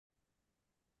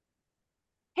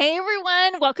Hey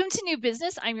everyone, welcome to New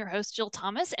Business. I'm your host, Jill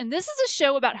Thomas, and this is a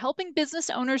show about helping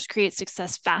business owners create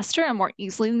success faster and more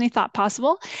easily than they thought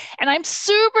possible. And I'm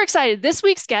super excited. This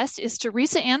week's guest is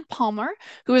Teresa Ann Palmer,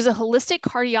 who is a holistic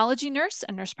cardiology nurse,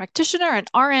 a nurse practitioner, an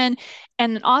RN,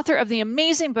 and an author of the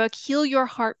amazing book, Heal Your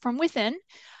Heart from Within.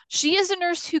 She is a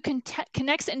nurse who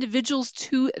connects individuals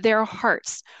to their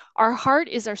hearts. Our heart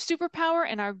is our superpower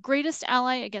and our greatest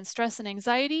ally against stress and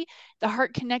anxiety. The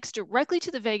heart connects directly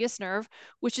to the vagus nerve,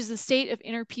 which is a state of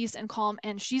inner peace and calm.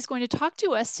 And she's going to talk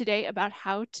to us today about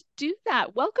how to do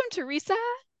that. Welcome, Teresa.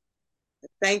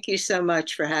 Thank you so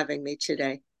much for having me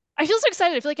today. I feel so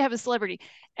excited. I feel like I have a celebrity.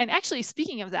 And actually,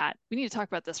 speaking of that, we need to talk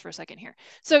about this for a second here.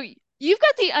 So you've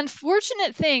got the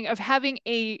unfortunate thing of having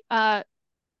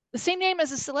the same name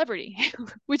as a celebrity,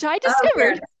 which I Oh,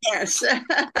 discovered. yes.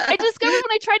 I discovered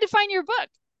when I tried to find your book.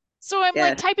 So I'm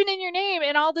like Yes. typing in your name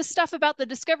and all this stuff about the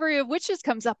discovery of witches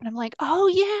comes up and I'm like, oh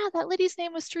yeah, that lady's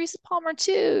name was Teresa Palmer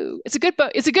too. It's a good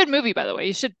book. It's a good movie, by the way.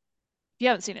 If you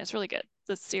haven't seen it, it's really good.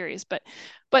 It's a series, but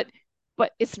but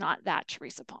it's not that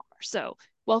Teresa Palmer. So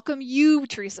welcome you,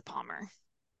 Teresa Palmer.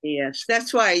 Yes.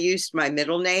 That's why I used my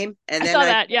middle name. I saw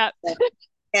that. Yeah.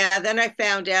 Yeah, then I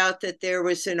found out that there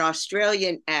was an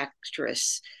Australian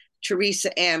actress,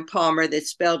 Teresa Ann Palmer, that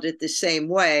spelled it the same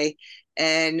way.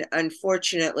 And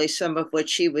unfortunately, some of what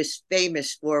she was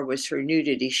famous for was her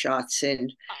nudity shots.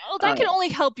 And Oh, that uh, can only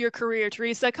help your career,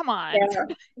 Teresa. Come on. yeah,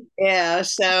 yeah.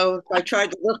 So I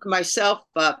tried to look myself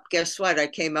up. Guess what? I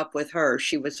came up with her.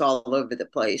 She was all over the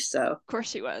place. So Of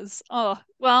course she was. Oh,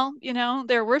 well,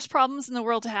 there are worse problems in the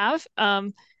world to have.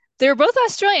 They're both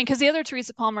Australian because the other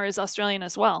Teresa Palmer is Australian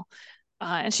as well.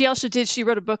 And she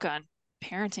wrote a book on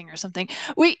parenting or something.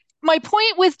 My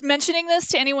point with mentioning this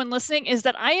to anyone listening is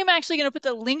that I am actually going to put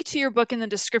the link to your book in the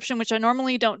description, which I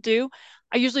normally don't do.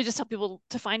 I usually just tell people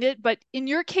to find it. But in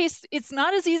your case, it's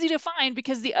not as easy to find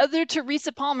because the other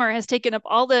Teresa Palmer has taken up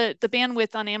all the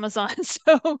bandwidth on Amazon.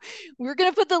 So we're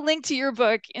going to put the link to your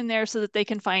book in there so that they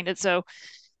can find it. So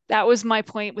that was my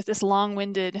point with this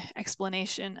long-winded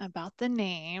explanation about the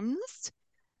names.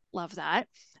 Love that.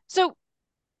 So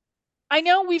I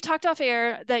know we've talked off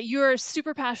air that you're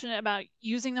super passionate about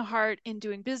using the heart in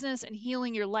doing business and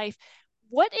healing your life.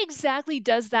 What exactly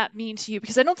does that mean to you?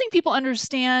 Because I don't think people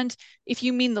understand if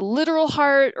you mean the literal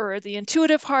heart or the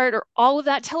intuitive heart or all of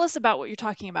that. Tell us about what you're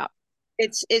talking about.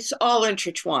 it's all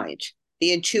intertwined.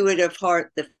 The intuitive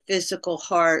heart, the physical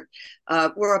heart.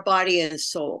 We're a body and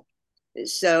soul.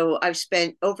 So I've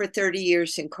spent over 30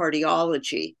 years in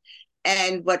cardiology.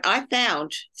 And what I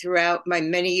found throughout my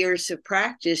many years of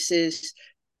practice is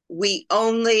we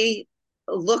only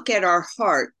look at our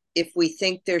heart if we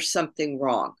think there's something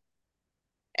wrong.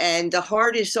 And the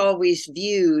heart is always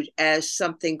viewed as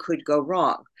something could go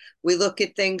wrong. We look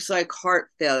at things like heart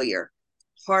failure,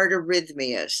 heart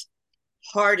arrhythmias,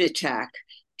 heart attack,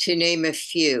 to name a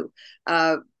few.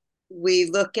 We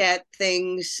look at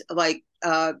things like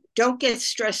don't get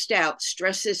stressed out.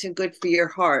 Stress isn't good for your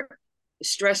heart.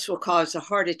 Stress will cause a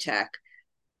heart attack.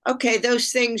 Okay,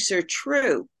 those things are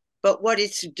true. But what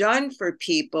it's done for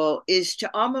people is to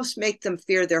almost make them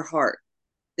fear their heart,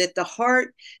 that the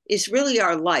heart is really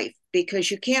our life because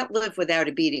you can't live without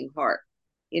a beating heart.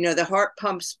 You know, the heart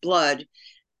pumps blood,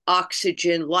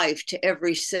 oxygen, life to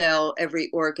every cell,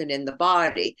 every organ in the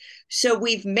body. So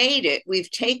we've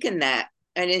taken that.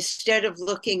 And instead of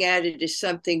looking at it as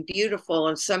something beautiful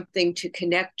and something to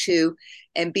connect to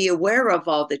and be aware of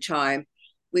all the time,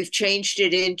 we've changed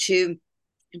it into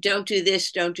don't do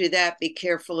this, don't do that, be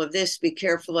careful of this, be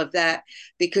careful of that,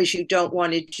 because you don't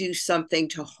want to do something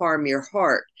to harm your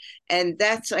heart. And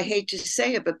that's, I hate to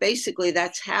say it, but basically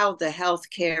that's how the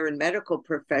healthcare and medical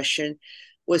profession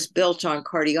was built on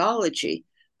cardiology.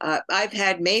 I've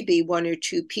had maybe one or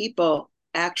two people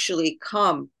actually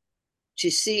come to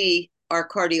see our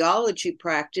cardiology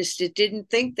practice that didn't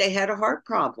think they had a heart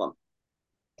problem.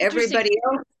 Interesting. Everybody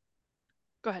else,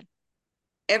 Go ahead.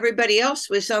 everybody else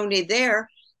was only there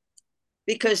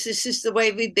because this is the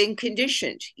way we've been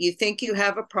conditioned. You think you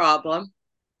have a problem,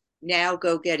 now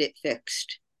go get it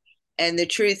fixed. And the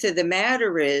truth of the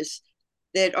matter is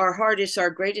that our heart is our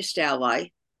greatest ally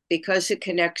because it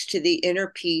connects to the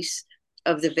inner peace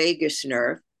of the vagus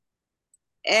nerve.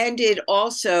 And it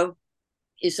also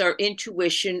is our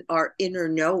intuition, our inner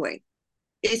knowing.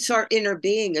 It's our inner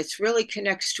being. It really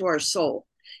connects to our soul.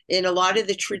 In a lot of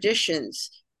the traditions,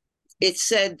 it's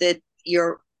said that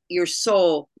your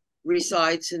soul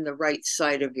resides in the right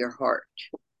side of your heart.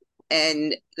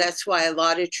 And that's why a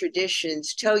lot of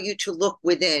traditions tell you to look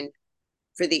within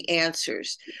for the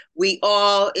answers.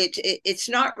 It's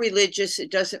not religious.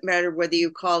 It doesn't matter whether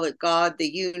you call it God, the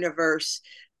universe.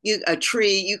 a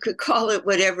tree, you could call it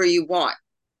whatever you want.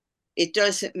 It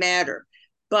doesn't matter.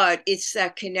 But it's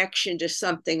that connection to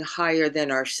something higher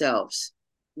than ourselves.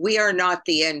 We are not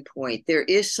the end point. There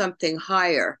is something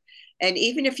higher. And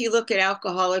even if you look at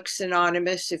Alcoholics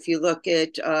Anonymous, if you look at,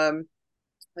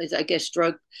 I guess,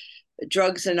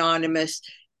 Drugs Anonymous,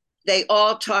 they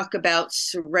all talk about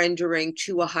surrendering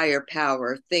to a higher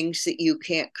power, things that you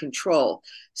can't control.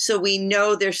 So we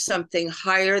know there's something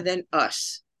higher than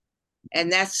us.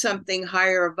 And that's something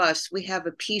higher of us. We have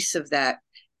a piece of that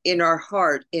in our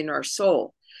heart, in our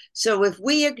soul. So if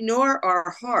we ignore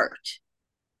our heart,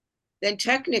 then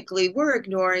technically we're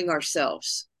ignoring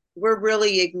ourselves. We're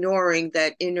really ignoring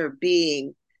that inner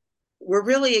being. We're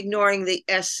really ignoring the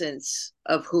essence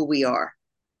of who we are.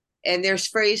 And there's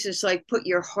phrases like put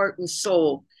your heart and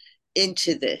soul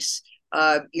into this,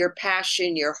 your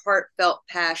passion, your heartfelt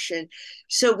passion.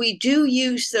 So we do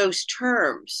use those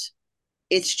terms.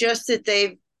 It's just that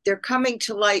they're coming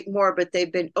to light more, but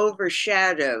they've been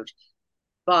overshadowed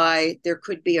by there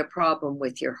could be a problem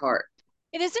with your heart.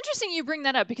 It is interesting you bring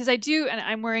that up because I do, and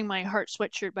I'm wearing my heart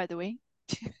sweatshirt, by the way.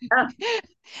 Ah.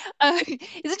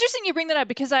 It's interesting you bring that up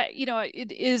because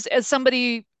it is, as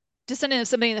somebody, descendant of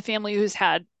somebody in the family who's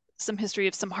had some history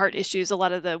of some heart issues, a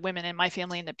lot of the women in my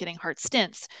family end up getting heart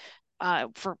stents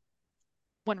for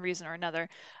one reason or another.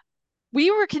 We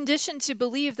were conditioned to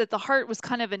believe that the heart was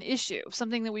kind of an issue,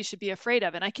 something that we should be afraid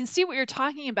of. And I can see what you're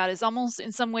talking about is almost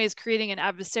in some ways creating an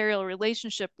adversarial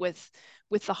relationship with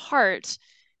the heart,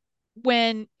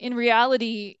 when in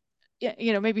reality,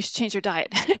 maybe you should change your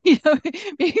diet.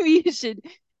 Maybe you should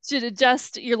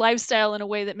adjust your lifestyle in a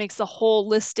way that makes the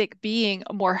holistic being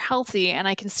more healthy. And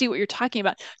I can see what you're talking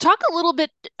about. Talk a little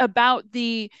bit about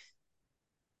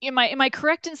am I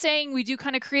correct in saying we do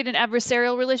kind of create an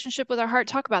adversarial relationship with our heart?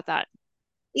 Talk about that.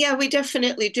 Yeah, we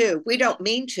definitely do. We don't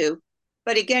mean to,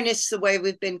 but again, it's the way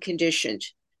we've been conditioned.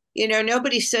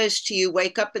 Nobody says to you,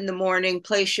 wake up in the morning,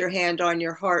 place your hand on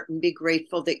your heart and be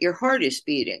grateful that your heart is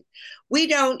beating. We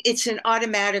don't, it's an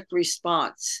automatic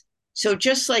response. So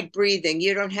just like breathing,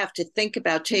 you don't have to think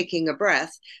about taking a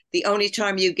breath. The only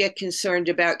time you get concerned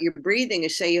about your breathing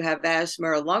is say you have asthma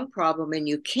or a lung problem and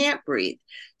you can't breathe.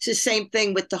 It's the same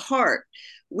thing with the heart.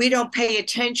 We don't pay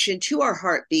attention to our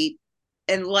heartbeat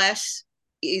unless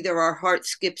either our heart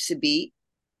skips a beat,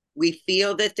 we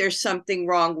feel that there's something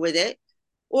wrong with it,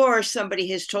 or somebody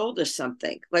has told us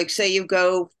something. Like, say you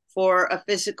go for a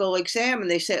physical exam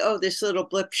and they say, oh, this little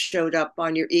blip showed up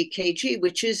on your EKG,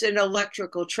 which is an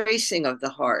electrical tracing of the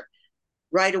heart.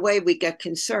 Right away, we get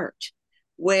concerned.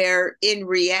 Where in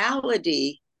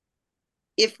reality,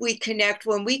 when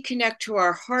we connect to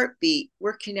our heartbeat,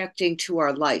 we're connecting to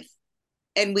our life.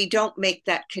 And we don't make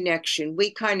that connection.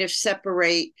 We kind of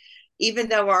separate, even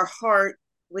though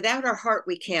without our heart,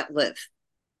 we can't live.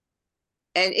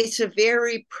 And it's a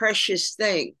very precious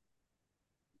thing,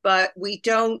 but we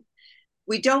don't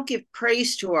give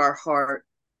praise to our heart.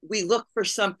 We look for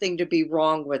something to be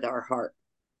wrong with our heart.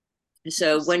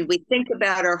 So when we think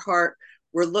about our heart,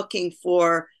 we're looking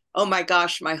for, oh my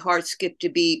gosh, my heart skipped a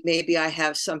beat. Maybe I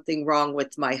have something wrong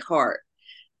with my heart.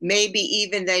 Maybe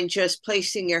even then just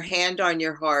placing your hand on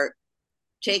your heart,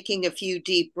 taking a few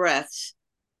deep breaths,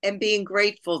 and being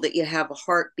grateful that you have a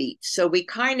heartbeat. So we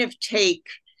kind of take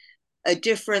a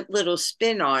different little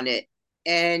spin on it.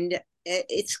 And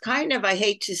it's kind of, I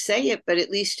hate to say it, but at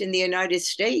least in the United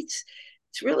States,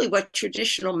 it's really what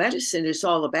traditional medicine is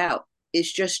all about,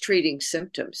 is just treating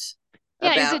symptoms.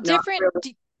 Yeah, is it different?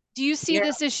 Really, do you see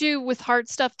this issue with heart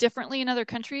stuff differently in other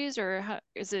countries, or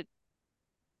is it?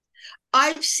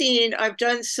 I've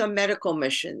done some medical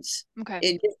missions in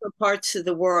different parts of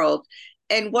the world.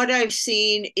 And what I've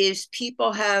seen is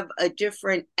people have a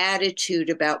different attitude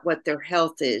about what their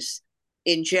health is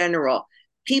in general.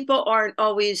 People aren't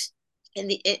always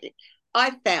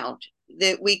I found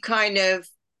that we kind of,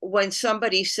 when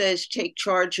somebody says take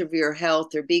charge of your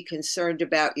health or be concerned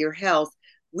about your health,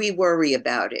 we worry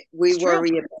about it. We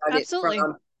worry about Absolutely. it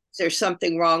from, is there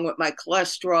something wrong with my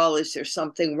cholesterol? Is there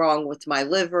something wrong with my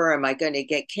liver? Am I going to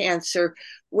get cancer?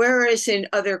 Whereas in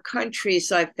other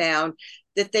countries, I found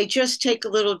that they just take a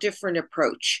little different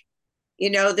approach.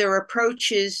 Their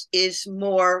approach is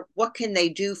more, what can they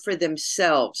do for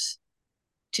themselves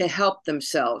to help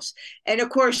themselves? And of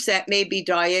course, that may be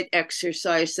diet,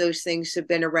 exercise, those things have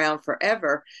been around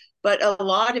forever. But a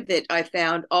lot of it, I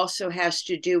found, also has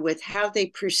to do with how they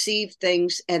perceive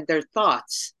things and their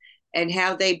thoughts, and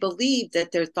how they believe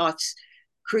that their thoughts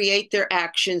create their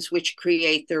actions, which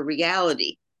create their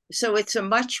reality. So it's a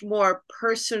much more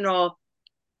personal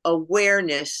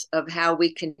awareness of how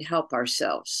we can help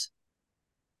ourselves.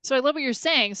 So I love what you're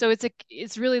saying. So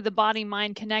it's really the body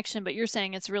mind connection, but you're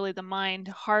saying it's really the mind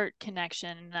heart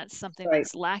connection, and that's something Right.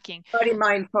 that's lacking. Body,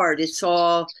 mind, heart. It's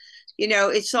all,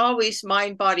 it's always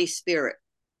mind, body, spirit.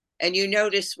 And you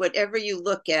notice whatever you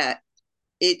look at,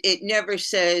 it never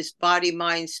says body,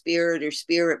 mind, spirit, or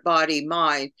spirit, body,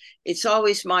 mind. It's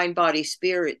always mind, body,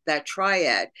 spirit, that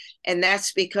triad. And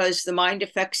that's because the mind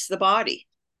affects the body.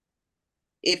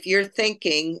 If you're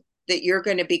thinking that you're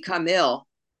going to become ill,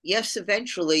 yes,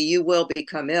 eventually you will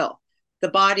become ill. The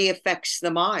body affects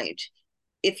the mind.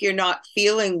 If you're not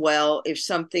feeling well, if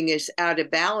something is out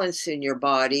of balance in your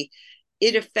body,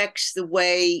 it affects the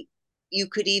way you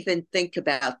could even think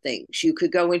about things. You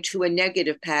could go into a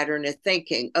negative pattern of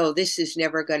thinking, oh, this is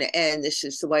never going to end. This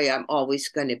is the way I'm always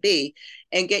going to be,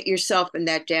 and get yourself in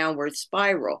that downward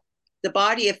spiral. The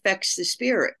body affects the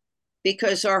spirit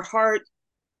because our heart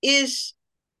is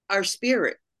our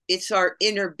spirit. It's our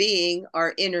inner being,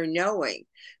 our inner knowing.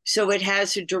 So it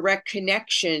has a direct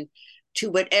connection to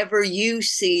whatever you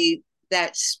see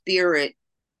that spirit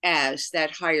as,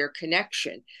 that higher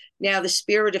connection. Now, the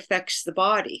spirit affects the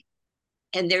body.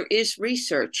 And there is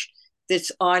research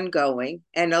that's ongoing,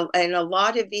 and a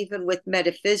lot of, even with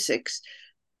metaphysics,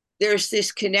 there's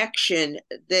this connection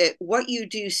that what you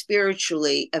do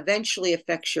spiritually eventually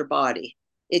affects your body.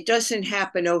 It doesn't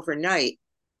happen overnight,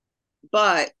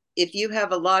 but if you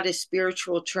have a lot of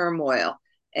spiritual turmoil,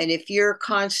 and if you're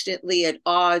constantly at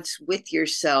odds with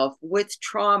yourself, with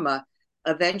trauma,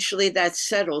 eventually that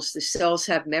settles. The cells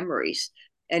have memories,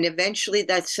 and eventually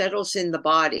that settles in the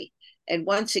body. And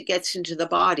once it gets into the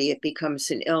body, it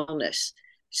becomes an illness.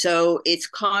 So it's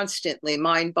constantly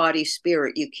mind, body,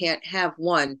 spirit. You can't have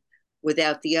one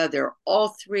without the other. All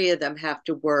three of them have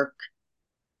to work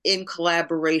in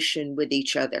collaboration with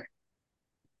each other.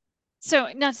 So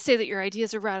not to say that your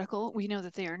ideas are radical, we know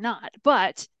that they are not,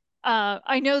 but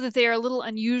I know that they are a little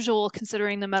unusual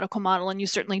considering the medical model, and you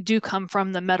certainly do come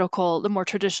from the more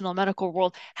traditional medical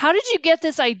world. How did you get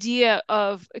this idea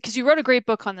of, because you wrote a great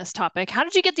book on this topic, how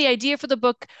did you get the idea for the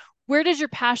book? Where did your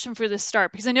passion for this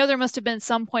start? Because I know there must have been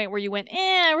some point where you went,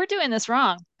 we're doing this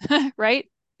wrong, right?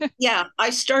 Yeah, I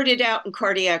started out in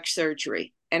cardiac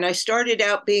surgery, and I started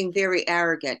out being very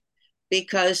arrogant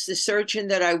because the surgeon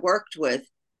that I worked with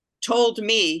told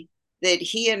me that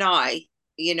he and I,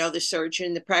 the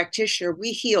surgeon, the practitioner,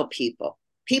 we heal people.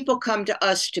 People come to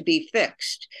us to be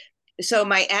fixed. So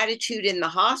my attitude in the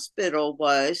hospital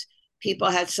was people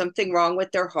had something wrong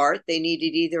with their heart. They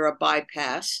needed either a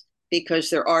bypass because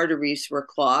their arteries were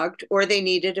clogged, or they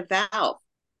needed a valve,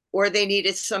 or they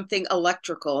needed something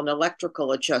electrical, an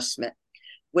electrical adjustment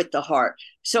with the heart.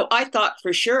 So I thought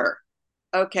for sure,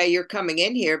 okay, you're coming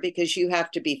in here because you have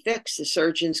to be fixed. The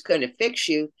surgeon's going to fix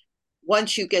you.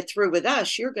 Once you get through with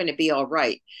us, you're going to be all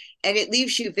right. And it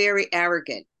leaves you very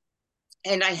arrogant.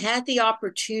 And I had the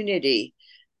opportunity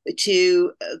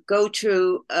to go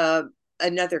to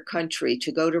another country,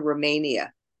 to go to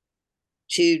Romania,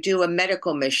 to do a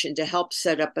medical mission to help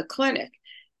set up a clinic.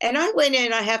 And I went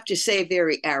in, I have to say,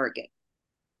 very arrogant.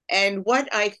 And what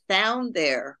I found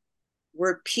there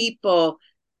were people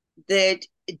that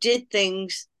did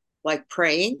things like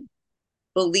praying,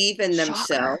 believe in Shocker.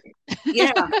 themselves.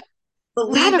 Yeah,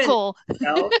 believe in Radical.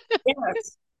 themselves.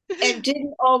 Yes. And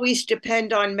didn't always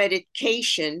depend on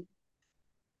medication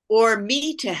or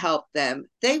me to help them.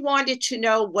 They wanted to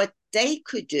know what they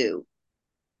could do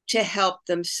to help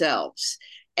themselves.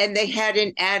 And they had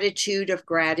an attitude of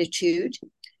gratitude.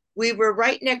 We were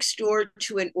right next door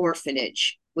to an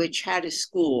orphanage, which had a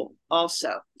school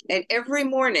also. And every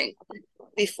morning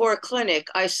before clinic,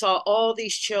 I saw all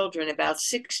these children, about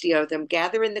 60 of them,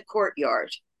 gather in the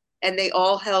courtyard, and they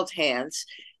all held hands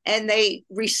and they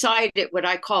recited what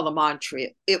I call a mantra.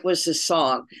 It was a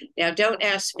song. Now, don't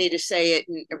ask me to say it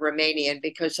in Romanian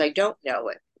because I don't know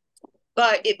it,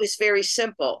 but it was very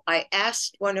simple. I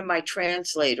asked one of my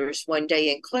translators one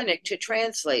day in clinic to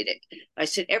translate it. I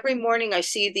said, every morning I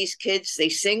see these kids, they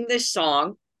sing this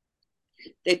song,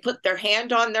 they put their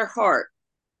hand on their heart,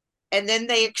 and then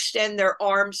they extend their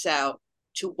arms out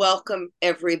to welcome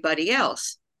everybody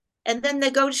else. And then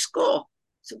they go to school.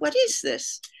 So, what is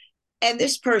this? And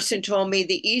this person told me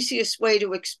the easiest way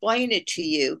to explain it to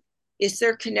you is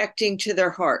they're connecting to their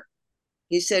heart.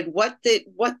 He said, what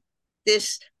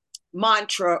this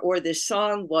mantra or this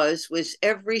song was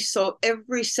every cell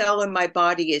in my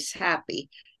body is happy.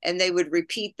 And they would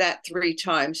repeat that 3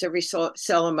 times. Every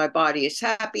cell in my body is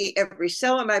happy. Every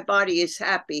cell in my body is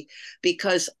happy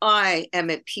because I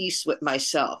am at peace with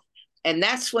myself. And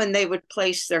that's when they would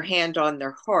place their hand on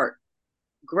their heart.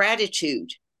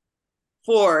 Gratitude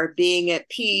for being at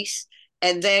peace,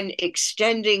 and then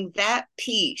extending that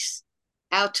peace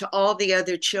out to all the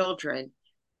other children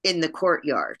in the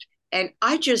courtyard. And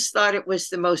I just thought it was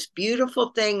the most beautiful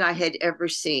thing I had ever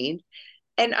seen.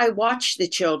 And I watched the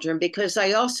children because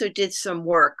I also did some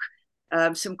work,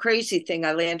 some crazy thing.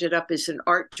 I landed up as an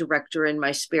art director in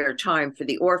my spare time for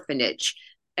the orphanage.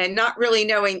 And not really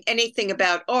knowing anything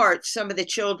about art, some of the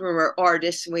children were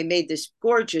artists, and we made this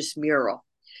gorgeous mural,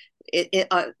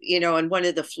 on one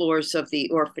of the floors of the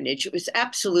orphanage. It was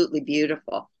absolutely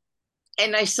beautiful.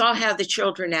 And I saw how the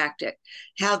children acted,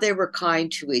 how they were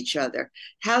kind to each other,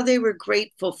 how they were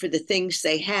grateful for the things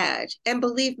they had. And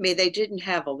believe me, they didn't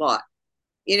have a lot.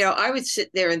 I would sit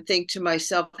there and think to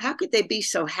myself, how could they be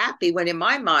so happy when in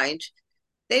my mind,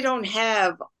 they don't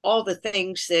have all the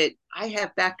things that I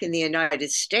have back in the United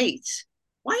States?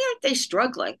 Why aren't they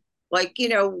struggling? Like,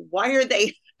 why are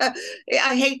they,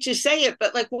 I hate to say it,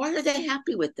 but like, why are they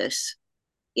happy with this?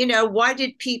 Why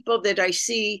did people that I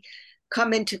see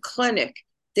come into clinic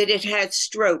that had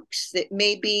strokes, that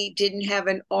maybe didn't have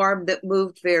an arm that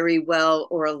moved very well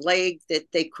or a leg that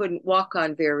they couldn't walk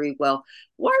on very well,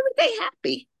 why were they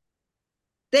happy?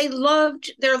 They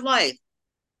loved their life.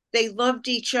 They loved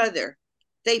each other.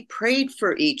 They prayed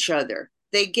for each other.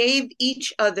 They gave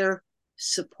each other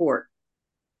support.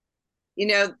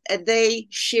 They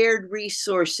shared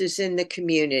resources in the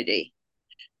community.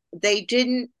 They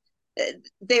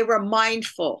were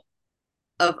mindful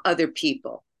of other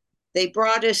people. They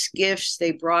brought us gifts.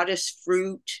 They brought us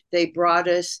fruit. They brought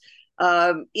us,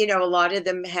 a lot of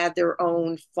them had their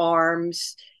own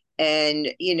farms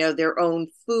and, their own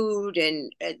food,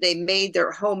 and they made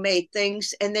their homemade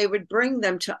things, and they would bring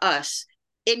them to us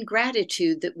in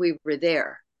gratitude that we were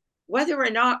there. Whether or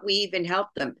not we even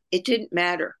helped them, it didn't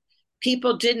matter.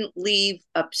 People didn't leave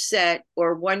upset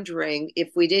or wondering if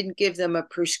we didn't give them a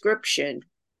prescription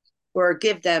or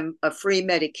give them a free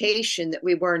medication that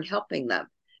we weren't helping them.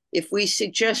 If we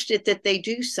suggested that they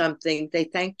do something, they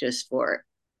thanked us for it.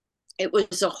 It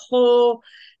was a whole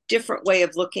different way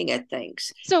of looking at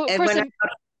things. So, of course,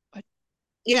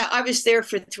 I was there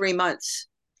for 3 months.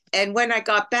 And when I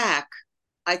got back,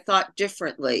 I thought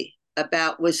differently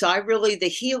about, was I really the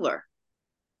healer?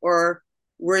 Or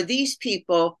were these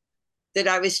people that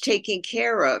I was taking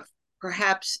care of,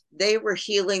 perhaps they were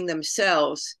healing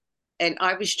themselves and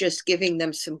I was just giving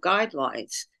them some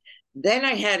guidelines? Then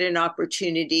I had an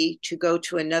opportunity to go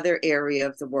to another area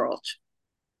of the world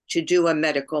to do a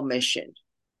medical mission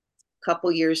a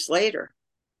couple years later.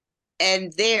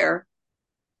 And there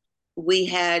we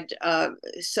had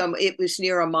it was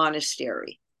near a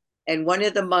monastery. And one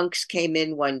of the monks came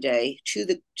in one day to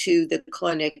the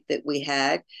clinic that we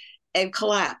had and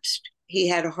collapsed. He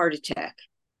had a heart attack.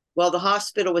 Well, the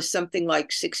hospital was something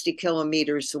like 60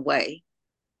 kilometers away,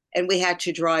 and we had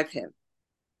to drive him.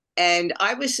 And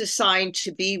I was assigned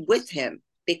to be with him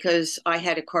because I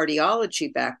had a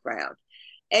cardiology background.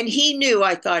 And he knew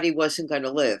I thought he wasn't going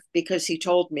to live because he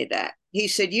told me that. He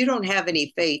said, "You don't have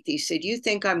any faith." He said, "You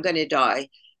think I'm going to die.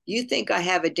 You think I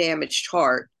have a damaged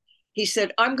heart." He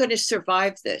said, "I'm going to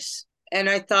survive this." And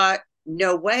I thought,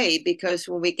 no way, because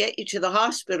when we get you to the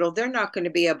hospital, they're not going to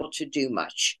be able to do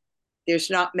much. There's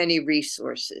not many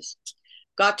resources.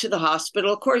 Got to the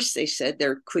hospital. Of course, they said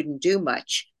there couldn't do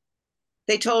much.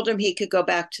 They told him he could go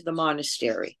back to the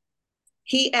monastery.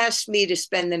 He asked me to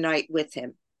spend the night with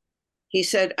him. He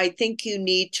said, "I think you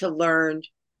need to learn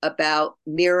about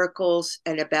miracles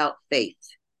and about faith."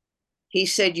 He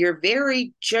said, "You're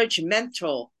very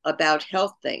judgmental about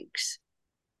health things."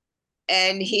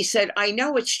 And he said, "I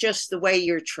know it's just the way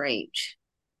you're trained."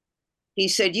 He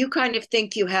said, "You kind of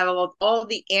think you have all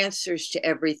the answers to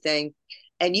everything,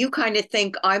 and you kind of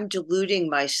think I'm deluding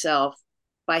myself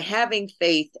by having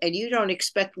faith, and you don't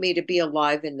expect me to be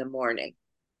alive in the morning."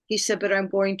 He said, "But I'm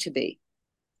going to be."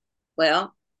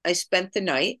 Well, I spent the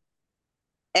night,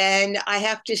 and I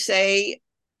have to say,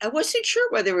 I wasn't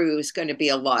sure whether he was going to be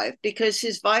alive because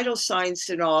his vital signs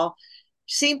and all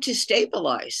seemed to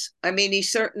stabilize. I mean, he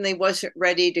certainly wasn't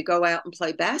ready to go out and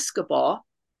play basketball,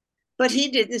 but he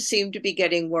didn't seem to be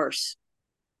getting worse.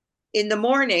 In the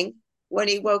morning, when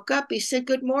he woke up, he said,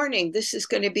 "Good morning. This is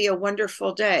going to be a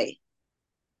wonderful day."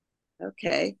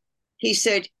 Okay. He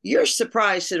said, "You're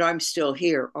surprised that I'm still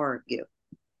here, aren't you?"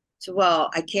 So, well,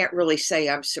 I can't really say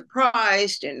I'm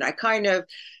surprised. And I kind of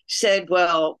said,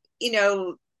 "Well,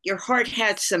 your heart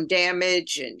had some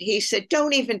damage." And he said,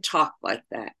 "Don't even talk like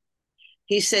that."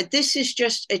 He said, "This is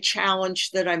just a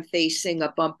challenge that I'm facing,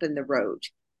 a bump in the road."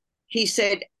 He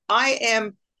said, "I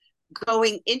am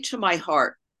going into my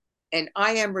heart and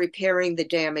I am repairing the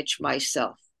damage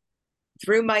myself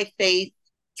through my faith,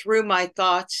 through my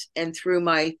thoughts, and through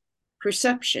my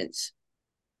perceptions."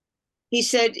 He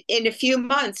said, "In a few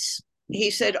months,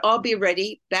 he said, I'll be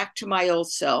ready, back to my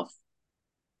old self.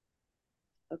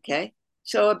 Okay.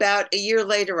 So about a year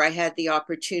later, I had the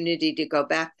opportunity to go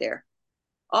back there.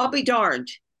 I'll be darned.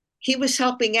 He was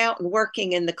helping out and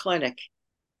working in the clinic.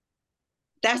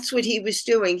 That's what he was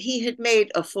doing. He had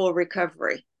made a full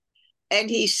recovery. And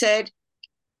he said,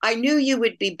 I knew you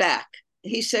would be back.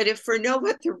 He said, if for no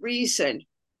other reason,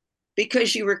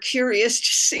 because you were curious to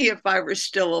see if I were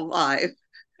still alive.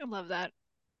 I love that.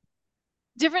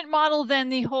 Different model than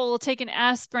the whole take an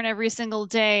aspirin every single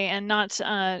day and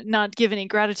not give any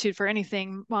gratitude for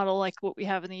anything model like what we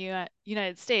have in the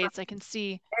United States. I can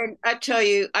see. And I tell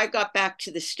you, I got back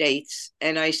to the States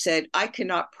and I said, I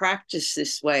cannot practice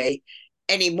this way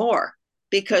anymore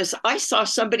because I saw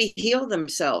somebody heal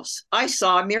themselves. I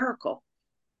saw a miracle.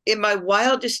 In my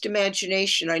wildest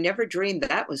imagination, I never dreamed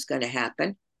that was going to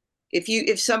happen.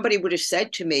 If somebody would have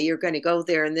said to me, you're going to go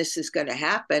there and this is going to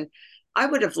happen, I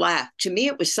would have laughed. To me,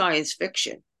 it was science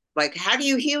fiction. Like, how do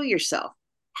you heal yourself?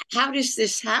 How does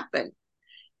this happen?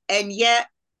 And yet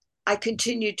I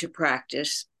continued to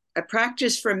practice. I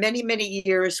practiced for many, many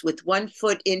years with one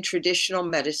foot in traditional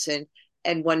medicine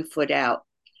and one foot out.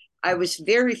 I was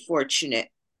very fortunate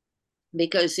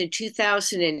because in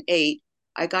 2008,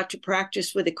 I got to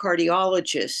practice with a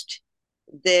cardiologist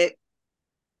that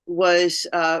was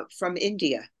from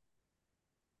India.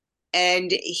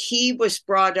 And he was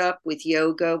brought up with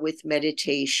yoga, with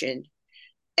meditation,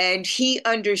 and he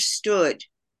understood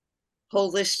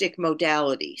holistic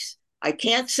modalities. I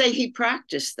can't say he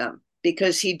practiced them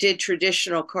because he did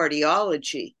traditional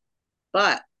cardiology,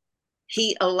 but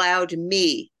he allowed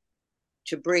me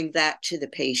to bring that to the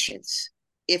patients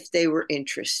if they were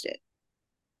interested,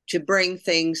 to bring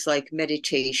things like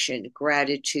meditation,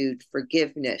 gratitude,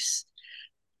 forgiveness,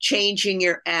 changing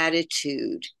your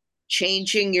attitude,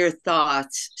 changing your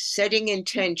thoughts, setting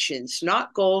intentions,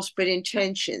 not goals, but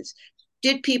intentions.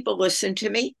 Did people listen to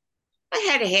me? I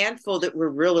had a handful that were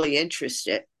really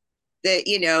interested. That,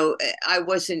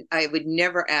 I would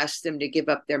never ask them to give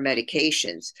up their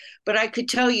medications. But I could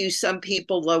tell you some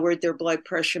people lowered their blood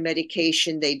pressure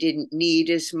medication. They didn't need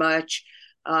as much.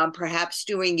 Perhaps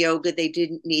doing yoga, they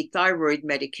didn't need thyroid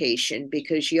medication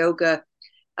because yoga,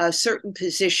 certain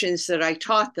positions that I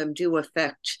taught them do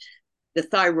affect the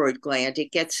thyroid gland.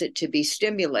 It gets it to be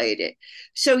stimulated.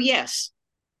 So, yes,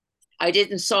 I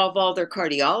didn't solve all their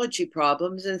cardiology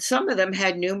problems, and some of them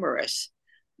had numerous.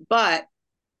 But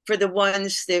for the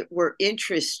ones that were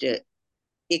interested,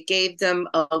 it gave them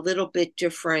a little bit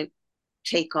different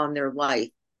take on their life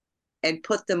and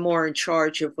put them more in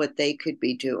charge of what they could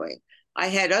be doing. I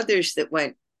had others that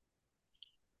went,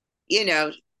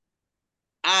 Just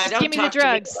don't give me the talk to me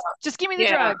drugs. about, Just give me the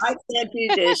yeah, drugs. I can't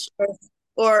do this.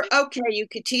 Or, okay, you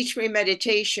could teach me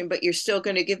meditation, but you're still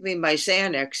going to give me my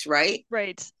Xanax, right?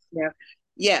 Right. Yeah.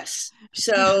 Yes.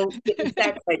 So it was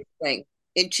that type of thing.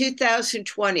 In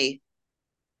 2020,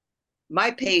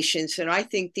 my patients, and I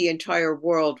think the entire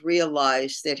world,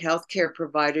 realized that healthcare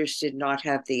providers did not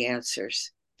have the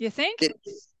answers, You think? that,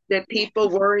 that people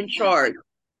were in charge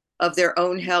of their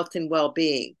own health and well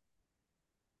being.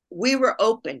 We were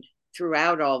open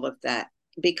throughout all of that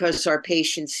because our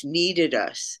patients needed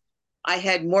us. I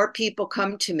had more people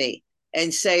come to me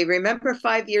and say, remember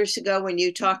 5 years ago when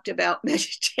you talked about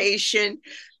meditation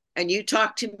and you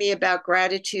talked to me about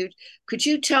gratitude? Could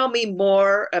you tell me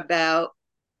more about,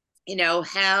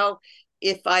 how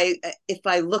if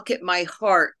I look at my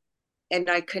heart and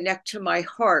I connect to my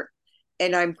heart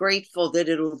and I'm grateful that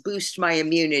it'll boost my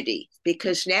immunity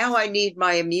because now I need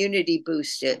my immunity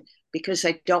boosted because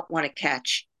I don't want to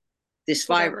catch this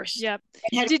Whatever. virus. Yep.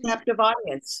 I had a captive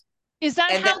audience. Is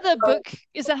that And how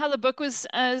the book was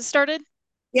started?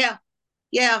 Yeah,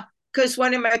 yeah. Because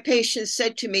one of my patients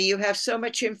said to me, you have so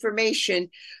much information,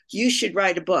 you should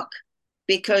write a book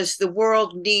because the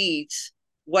world needs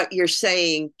what you're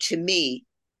saying to me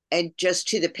and just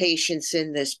to the patients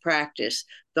in this practice.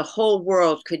 The whole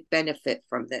world could benefit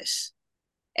from this.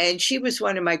 And she was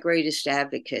one of my greatest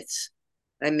advocates.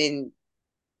 I mean,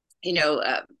 you know,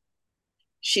 uh,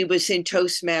 she was in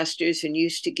Toastmasters and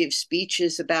used to give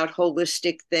speeches about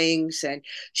holistic things. And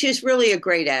she's really a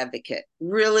great advocate,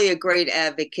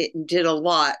 and did a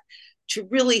lot to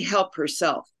really help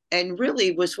herself. And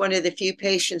really was one of the few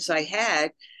patients I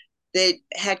had that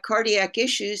had cardiac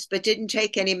issues but didn't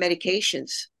take any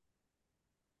medications.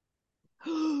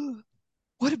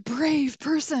 What a brave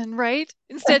person, right?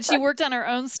 Instead, she worked on her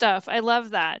own stuff. I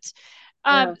love that.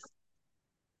 Um, Yeah.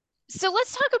 so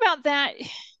let's talk about that.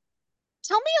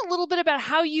 Tell me a little bit about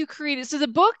how you created. So the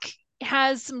book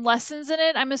has some lessons in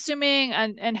it, I'm assuming,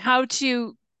 and how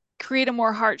to create a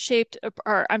more heart-shaped,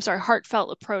 or I'm sorry,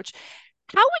 heartfelt approach.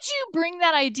 How would you bring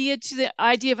that idea to the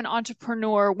idea of an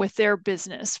entrepreneur with their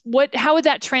business? How would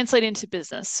that translate into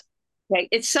business? Okay,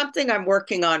 it's something I'm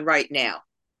working on right now,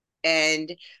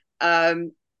 and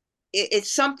um,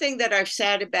 it's something that I've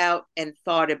sat about and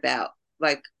thought about.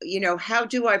 Like, how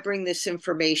do I bring this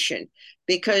information?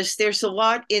 Because there's a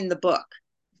lot in the book.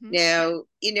 Mhm. Now,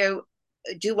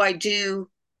 do I do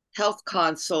health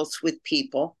consults with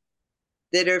people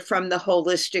that are from the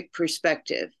holistic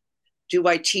perspective? Do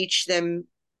I teach them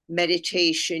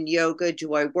meditation, yoga?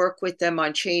 Do I work with them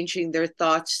on changing their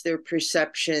thoughts, their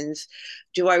perceptions?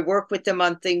 Do I work with them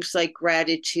on things like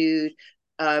gratitude,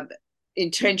 uh,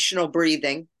 intentional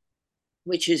breathing,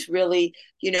 which is really,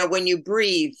 when you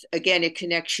breathe, again, it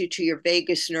connects you to your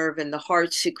vagus nerve, and the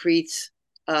heart secretes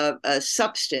a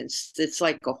substance that's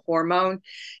like a hormone.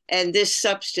 And this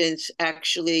substance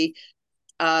actually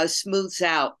smooths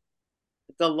out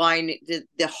the line,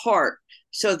 the heart,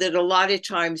 so that a lot of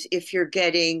times, if you're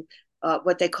getting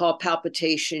what they call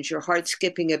palpitations, your heart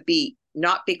skipping a beat,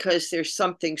 not because there's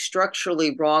something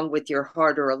structurally wrong with your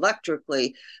heart or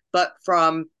electrically, but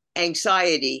from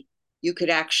anxiety, you could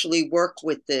actually work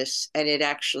with this and it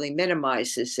actually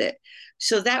minimizes it.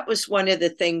 So that was one of the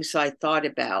things I thought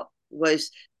about,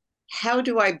 was how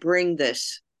do I bring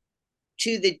this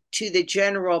to the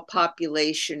general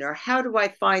population, or how do I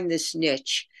find this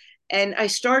niche? And I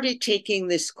started taking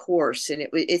this course, and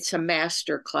it's a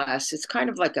master class. It's kind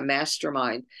of like a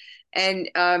mastermind, and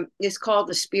it's called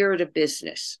The Spirit of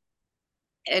Business.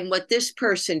 And what this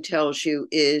person tells you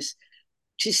is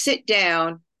to sit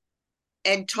down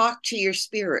and talk to your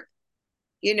spirit.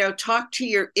 Talk to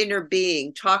your inner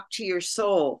being, talk to your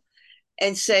soul,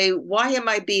 and say, why am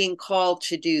I being called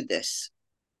to do this?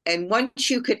 And once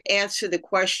you could answer the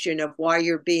question of why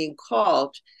you're being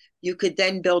called, you could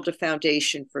then build a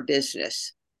foundation for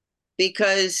business.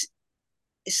 Because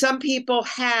some people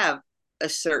have a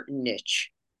certain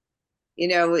niche.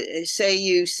 Say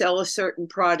you sell a certain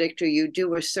product or you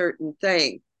do a certain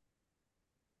thing.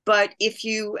 But if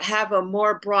you have a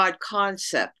more broad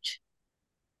concept,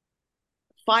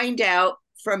 find out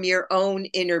from your own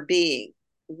inner being,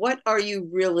 what are you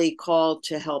really called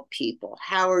to help people?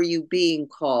 How are you being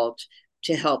called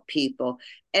to help people?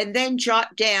 And then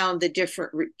jot down the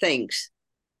different things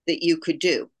that you could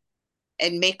do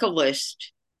and make a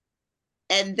list.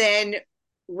 And then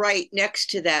write next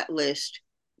to that list,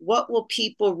 what will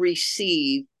people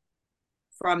receive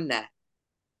from that?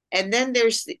 And then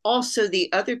there's also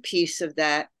the other piece of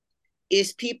that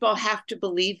is people have to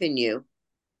believe in you.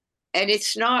 And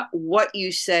it's not what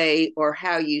you say or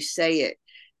how you say it,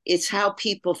 it's how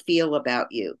people feel about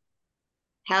you,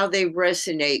 how they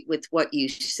resonate with what you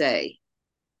say.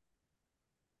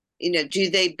 Do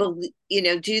they believe,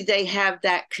 do they have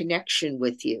that connection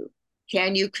with you?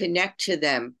 Can you connect to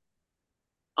them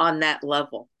on that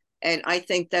level? And I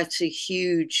think that's a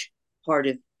huge part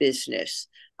of business.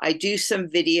 I do some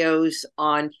videos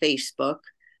on Facebook.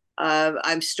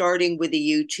 I'm starting with a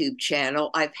YouTube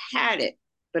channel. I've had it,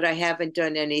 but I haven't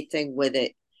done anything with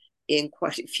it in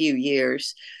quite a few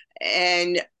years.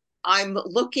 And I'm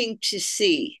looking to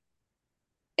see,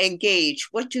 engage,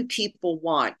 what do people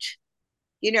want?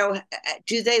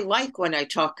 Do they like when I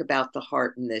talk about the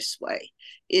heart in this way?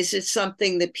 Is it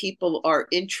something that people are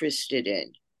interested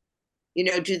in?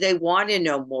 Do they want to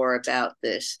know more about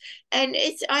this? And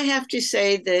I have to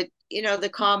say that, the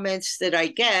comments that I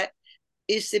get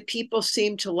is that people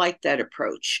seem to like that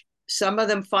approach. Some of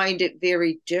them find it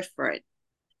very different,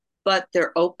 but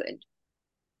they're open.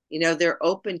 They're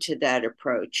open to that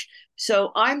approach.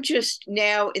 So I'm just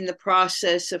now in the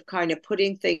process of kind of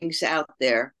putting things out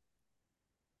there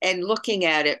and looking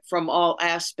at it from all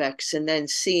aspects and then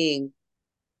seeing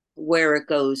where it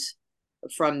goes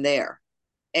from there.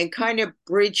 And kind of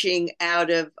bridging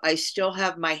out of, I still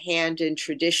have my hand in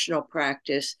traditional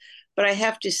practice, but I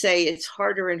have to say it's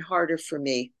harder and harder for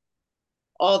me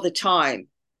all the time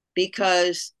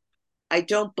because I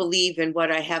don't believe in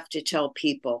what I have to tell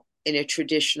people in a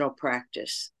traditional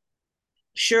practice.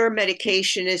 Sure,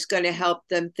 medication is going to help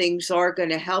them, things are going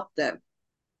to help them,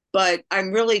 but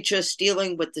I'm really just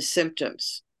dealing with the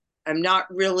symptoms. I'm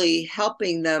not really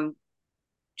helping them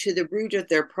to the root of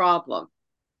their problem.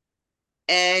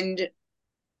 And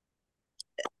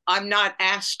I'm not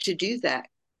asked to do that.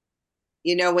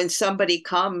 When somebody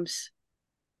comes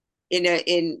in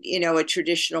a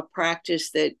traditional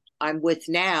practice that I'm with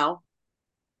now,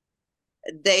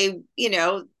 they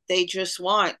just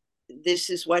want, this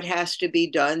is what has to be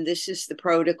done, this is the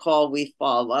protocol we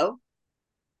follow,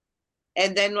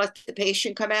 and then let the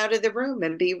patient come out of the room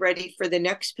and be ready for the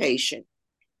next patient.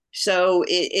 So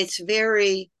it's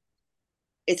very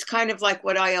It's kind of like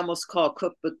what I almost call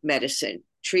cookbook medicine.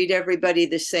 Treat everybody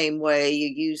the same way, you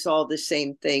use all the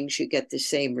same things, you get the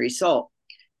same result.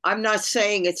 I'm not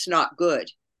saying it's not good.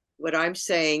 What I'm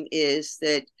saying is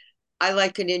that I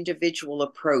like an individual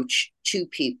approach to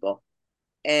people.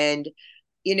 And,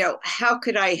 how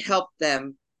could I help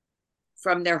them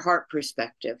from their heart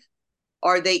perspective?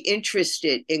 Are they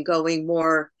interested in going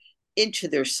more into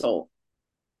their soul,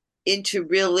 into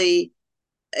really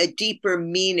a deeper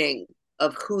meaning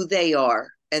of who they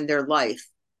are and their life?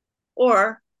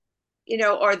 Or,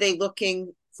 are they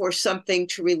looking for something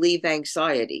to relieve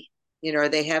anxiety? Are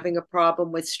they having a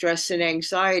problem with stress and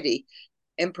anxiety?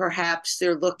 And perhaps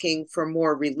they're looking for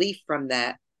more relief from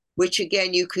that, which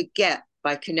again, you could get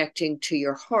by connecting to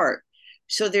your heart.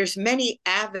 So there's many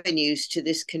avenues to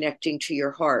this connecting to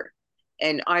your heart.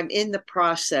 And I'm in the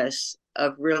process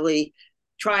of really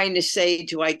trying to say,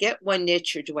 do I get one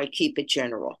niche or do I keep it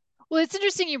general? Well, it's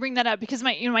interesting you bring that up because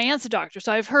my aunt's a doctor,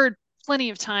 so I've heard plenty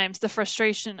of times the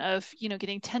frustration of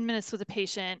getting 10 minutes with a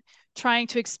patient, trying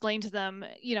to explain to them,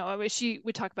 she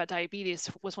would talk about diabetes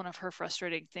was one of her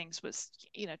frustrating things, was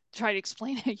try to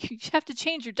explain it. You have to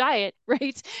change your diet,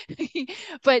 right?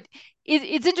 But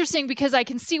it's interesting because I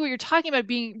can see what you're talking about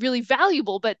being really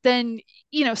valuable, but then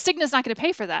Cigna's not going to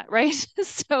pay for that, right?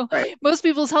 So Right. most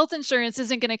people's health insurance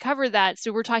isn't going to cover that,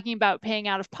 so we're talking about paying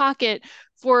out of pocket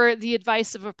for the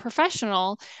advice of a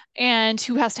professional, and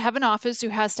who has to have an office, who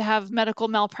has to have medical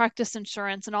malpractice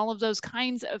insurance and all of those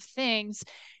kinds of things.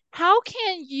 How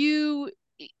can you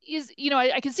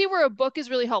I can see where a book is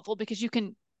really helpful because you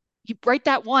write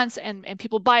that once and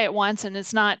people buy it once, and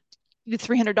it's not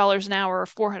 $300 an hour or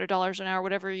 $400 an hour,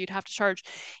 whatever you'd have to charge.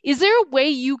 Is there a way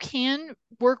you can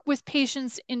work with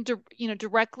patients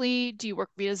directly? Do you work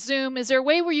via Zoom? Is there a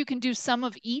way where you can do some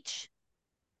of each?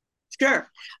 Sure,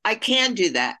 I can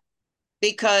do that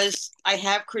because I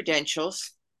have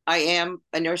credentials. I am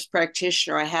a nurse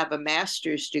practitioner. I have a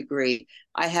master's degree.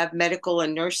 I have medical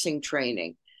and nursing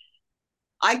training.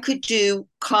 I could do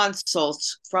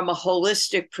consults from a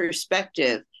holistic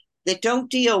perspective that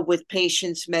don't deal with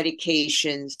patients'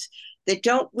 medications, that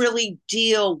don't really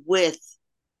deal with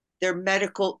their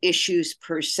medical issues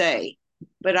per se.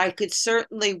 But I could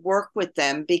certainly work with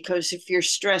them because if you're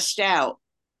stressed out,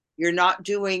 you're not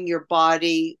doing your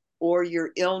body or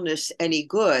your illness any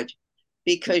good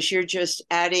because you're just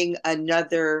adding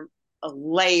another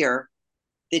layer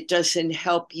that doesn't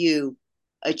help you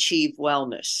achieve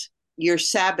wellness. You're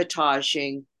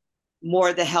sabotaging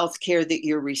more the health care that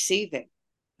you're receiving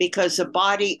because a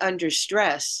body under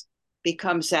stress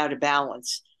becomes out of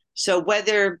balance. So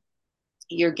whether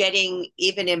you're getting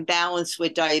even imbalance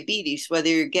with diabetes, whether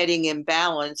you're getting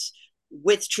imbalance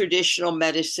with traditional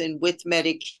medicine, with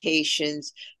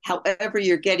medications, however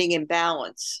you're getting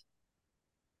imbalance,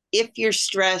 if you're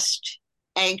stressed,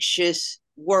 anxious,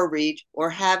 worried, or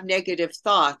have negative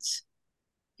thoughts,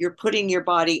 you're putting your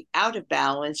body out of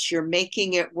balance. You're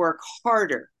making it work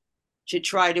harder to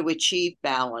try to achieve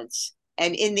balance.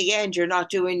 And in the end, you're not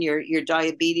doing your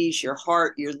diabetes, your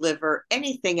heart, your liver,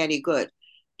 anything any good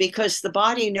because the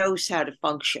body knows how to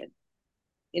function.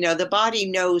 The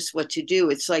body knows what to do.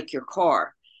 It's like your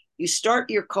car. You start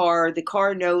your car, the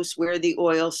car knows where the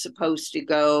oil's supposed to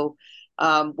go,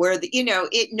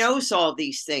 it knows all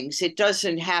these things. It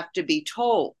doesn't have to be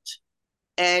told.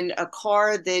 And a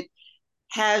car that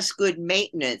has good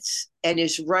maintenance and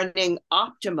is running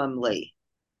optimally,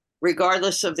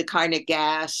 regardless of the kind of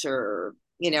gas or,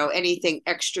 anything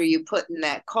extra you put in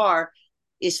that car,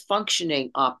 is functioning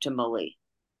optimally.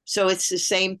 So it's the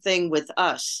same thing with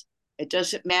us. It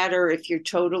doesn't matter if you're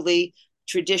totally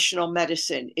traditional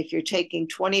medicine, if you're taking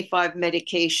 25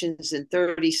 medications and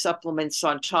 30 supplements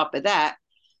on top of that,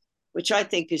 which I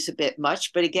think is a bit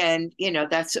much. But again,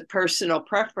 that's a personal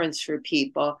preference for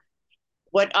people.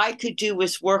 What I could do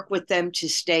is work with them to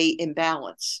stay in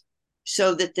balance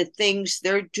so that the things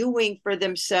they're doing for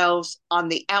themselves on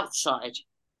the outside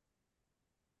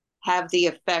have the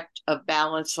effect of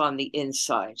balance on the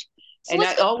inside. So And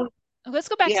I always, let's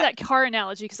go back to yeah, that car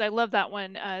analogy because I love that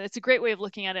one. It's a great way of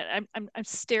looking at it. I'm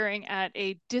staring at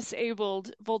a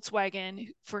disabled Volkswagen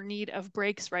for need of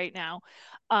brakes right now.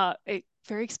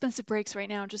 Very expensive brakes right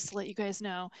now, just to let you guys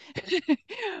know.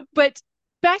 But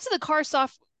back to the car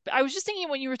software. I was just thinking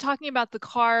when you were talking about the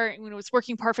car, when it was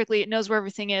working perfectly, it knows where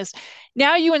everything is.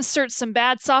 Now you insert some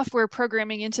bad software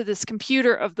programming into this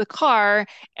computer of the car,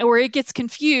 and where it gets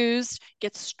confused,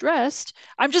 gets stressed.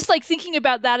 I'm just like thinking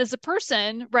about that as a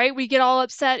person, right? We get all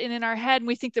upset and in our head, and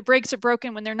we think the brakes are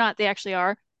broken when they're not. They actually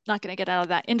are. not going to get out of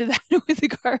that into that with the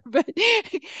car, but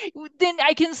then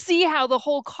I can see how the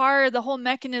whole car, the whole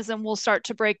mechanism will start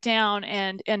to break down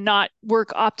and not work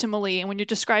optimally. And when you're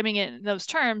describing it in those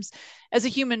terms, as a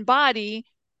human body,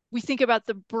 we think about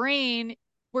the brain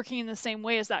working in the same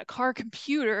way as that car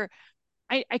computer.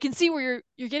 I can see where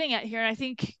you're getting at here, and I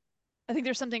think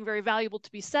there's something very valuable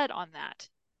to be said on that.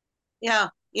 Yeah,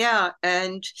 yeah.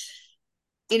 And,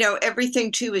 you know,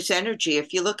 everything too is energy.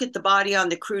 If you look at the body on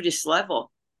the crudest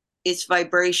level, it's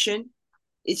vibration,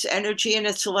 it's energy, and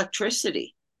it's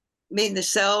electricity. I mean, the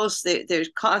cells, there's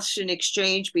constant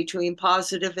exchange between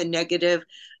positive and negative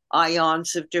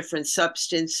ions of different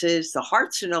substances. The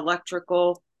heart's an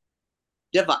electrical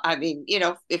device. I mean, you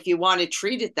know, if you want to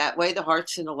treat it that way, the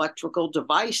heart's an electrical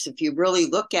device. If you really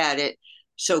look at it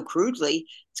so crudely,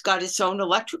 it's got its own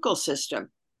electrical system.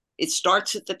 It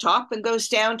starts at the top and goes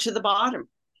down to the bottom.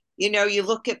 You know, you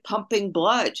look at pumping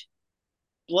blood.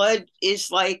 Blood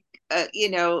is like, you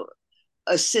know,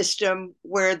 a system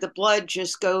where the blood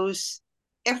just goes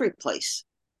every place.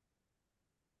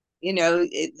 You know,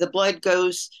 the blood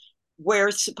goes where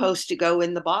it's supposed to go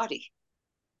in the body.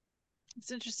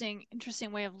 It's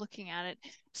interesting way of looking at it.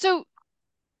 So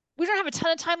we don't have a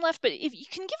ton of time left, but if you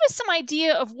can give us some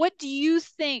idea of what do you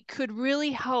think could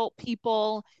really help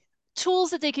people,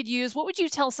 tools that they could use, what would you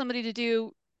tell somebody to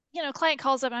do? You know, client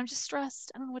calls up, I'm just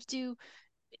stressed, I don't know what to do.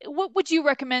 What would you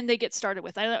recommend they get started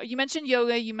with? I know you mentioned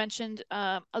yoga, you mentioned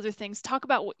other things. Talk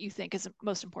about what you think is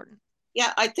most important.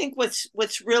 Yeah, I think what's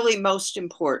really most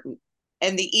important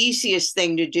and the easiest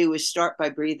thing to do is start by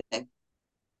breathing.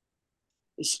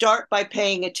 Start by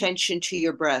paying attention to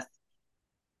your breath,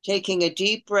 taking a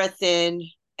deep breath in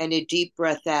and a deep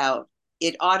breath out.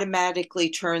 It automatically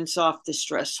turns off the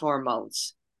stress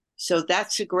hormones. So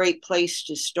that's a great place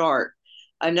to start.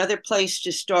 Another place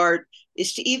to start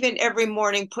is to even every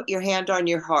morning put your hand on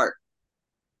your heart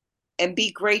and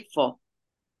be grateful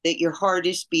that your heart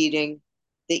is beating,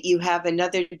 that you have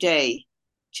another day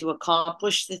to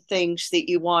accomplish the things that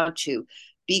you want to.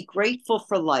 Be grateful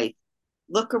for life.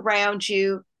 Look around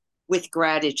you with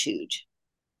gratitude.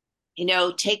 You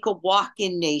know, take a walk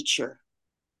in nature.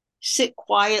 Sit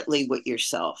quietly with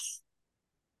yourself.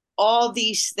 All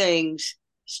these things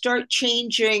start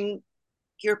changing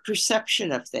your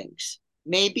perception of things.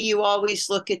 Maybe you always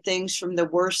look at things from the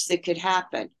worst that could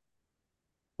happen.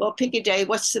 Well, pick a day.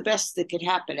 What's the best that could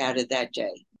happen out of that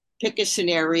day? Pick a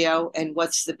scenario and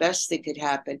what's the best that could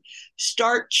happen.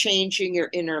 Start changing your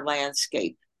inner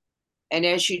landscape. And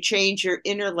as you change your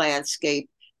inner landscape,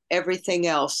 everything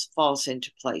else falls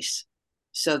into place.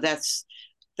 So that's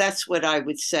what I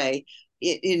would say.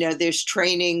 You know, there's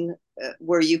training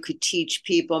where you could teach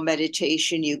people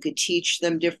meditation. You could teach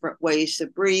them different ways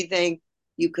of breathing.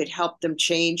 You could help them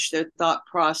change their thought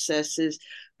processes.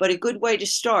 But a good way to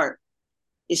start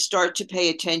is start to pay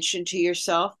attention to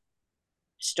yourself.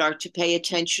 Start to pay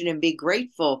attention and be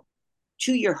grateful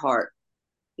to your heart.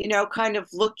 You know, kind of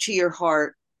look to your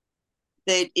heart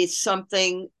that it's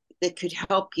something that could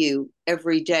help you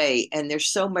every day. And there's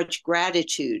so much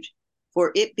gratitude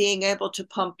for it being able to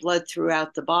pump blood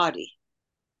throughout the body.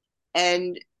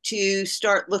 And to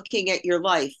start looking at your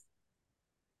life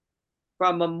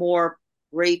from a more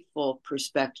grateful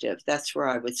perspective. That's where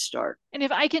I would start. And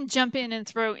if I can jump in and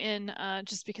throw in,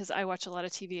 just because I watch a lot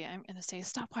of TV, I'm going to say,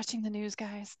 stop watching the news,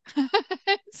 guys.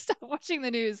 Stop watching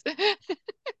the news.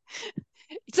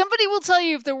 Somebody will tell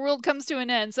you if the world comes to an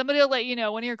end. Somebody will let you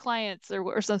know, one of your clients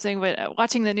or something, but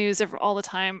watching the news all the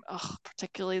time,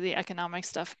 particularly the economic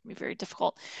stuff, can be very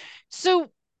difficult. So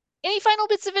any final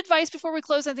bits of advice before we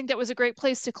close? I think that was a great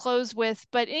place to close with,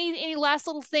 but any last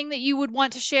little thing that you would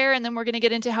want to share? And then we're going to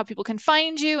get into how people can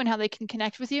find you and how they can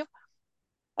connect with you.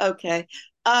 Okay.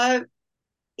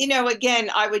 You know, again,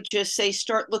 I would just say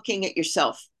start looking at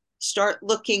yourself. Start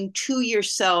looking to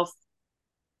yourself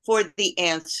for the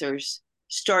answers.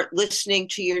 Start listening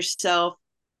to yourself,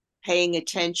 paying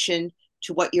attention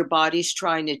to what your body's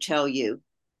trying to tell you.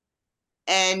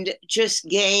 And just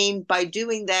by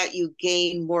doing that, you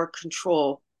gain more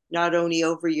control, not only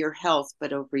over your health,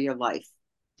 but over your life.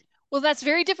 Well, that's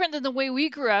very different than the way we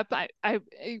grew up. I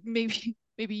maybe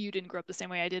you didn't grow up the same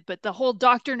way I did, but the whole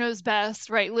doctor knows best,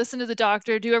 right? Listen to the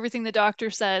doctor, do everything the doctor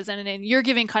says. And you're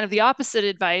giving kind of the opposite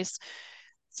advice.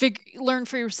 Learn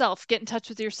for yourself, get in touch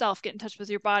with yourself, get in touch with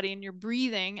your body and your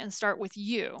breathing, and start with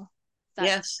you.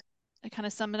 Yes. I kind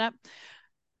of sum it up.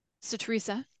 So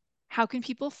Teresa, how can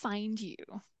people find you?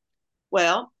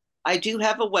 Well, I do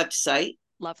have a website.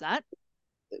 Love that.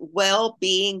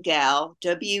 Wellbeing Gal,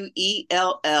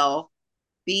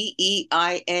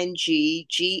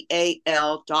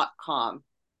 WELLBEINGGAL.com.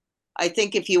 I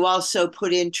think if you also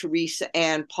put in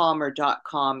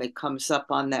teresaannpalmer.com, it comes up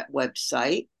on that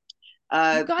website.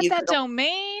 You got You that could,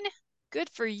 domain? Good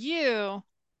for you.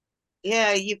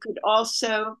 yeah, you could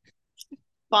also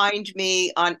find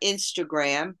me on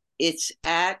Instagram. It's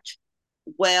at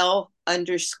well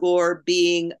underscore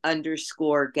being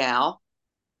underscore gal.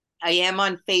 I am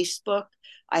on Facebook.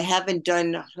 I haven't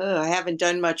done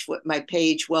much with my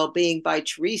page, Well-being by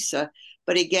Teresa.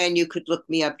 But again, you could look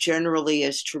me up generally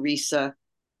as Teresa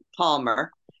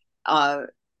Palmer. Uh,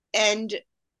 and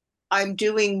I'm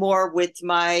doing more with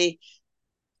my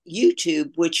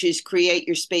YouTube, which is Create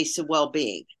Your Space of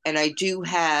Well-being. And I do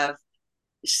have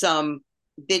some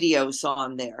videos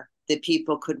on there that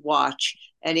people could watch.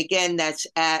 And again, that's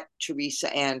at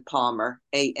Teresa Ann Palmer,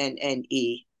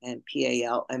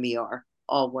 ANNEANPALMER,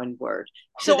 all one word.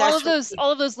 So So that's what,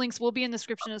 all of those links will be in the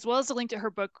description, as well as a link to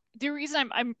her book. The reason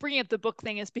I'm bringing up the book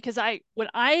thing is because when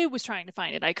I was trying to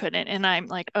find it, I couldn't, and I'm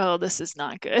like, oh, this is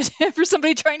not good for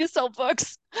somebody trying to sell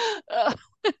books. Uh,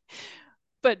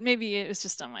 but maybe it was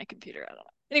just on my computer. I don't know.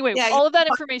 Anyway, yeah, all of that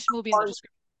information will be in the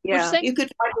description. What'd you yeah, say?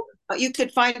 you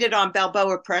could find it on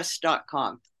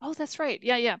balboapress.com. Oh, that's right.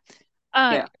 Yeah, yeah.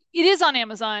 Uh, Yeah. it is on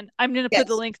Amazon. I'm going to put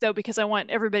the Yes. link though because I want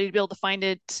everybody to be able to find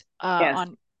it Yes.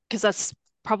 on because that's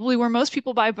probably where most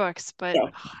people buy books. But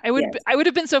Yes. I Yes. would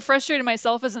have been so frustrated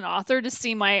myself as an author to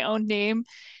see my own name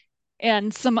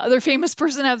and some other famous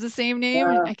person have the same name,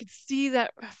 and Uh, I could see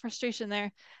that frustration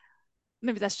there.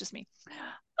 Maybe that's just me.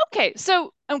 Okay,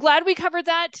 so I'm glad we covered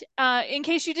that. In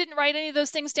case you didn't write any of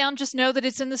those things down, just know that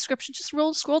it's in the description. Just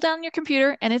scroll down on your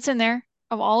computer and it's in there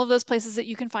of all of those places that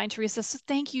you can find Teresa. So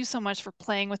thank you so much for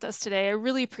playing with us today. I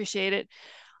really appreciate it.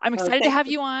 I'm excited to thank have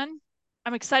you. you on.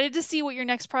 I'm excited to see what your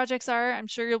next projects are. I'm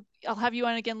sure I'll have you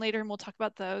on again later and we'll talk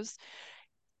about those.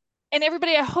 And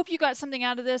everybody, I hope you got something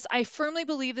out of this. I firmly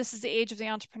believe this is the age of the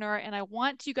entrepreneur, and I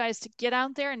want you guys to get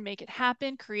out there and make it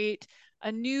happen, create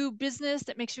a new business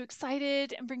that makes you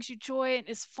excited and brings you joy and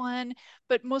is fun.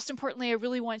 But most importantly, I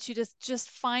really want you to just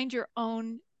find your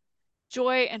own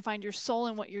joy and find your soul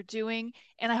in what you're doing.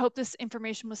 And I hope this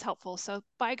information was helpful. So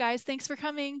bye, guys. Thanks for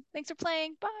coming. Thanks for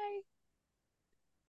playing. Bye.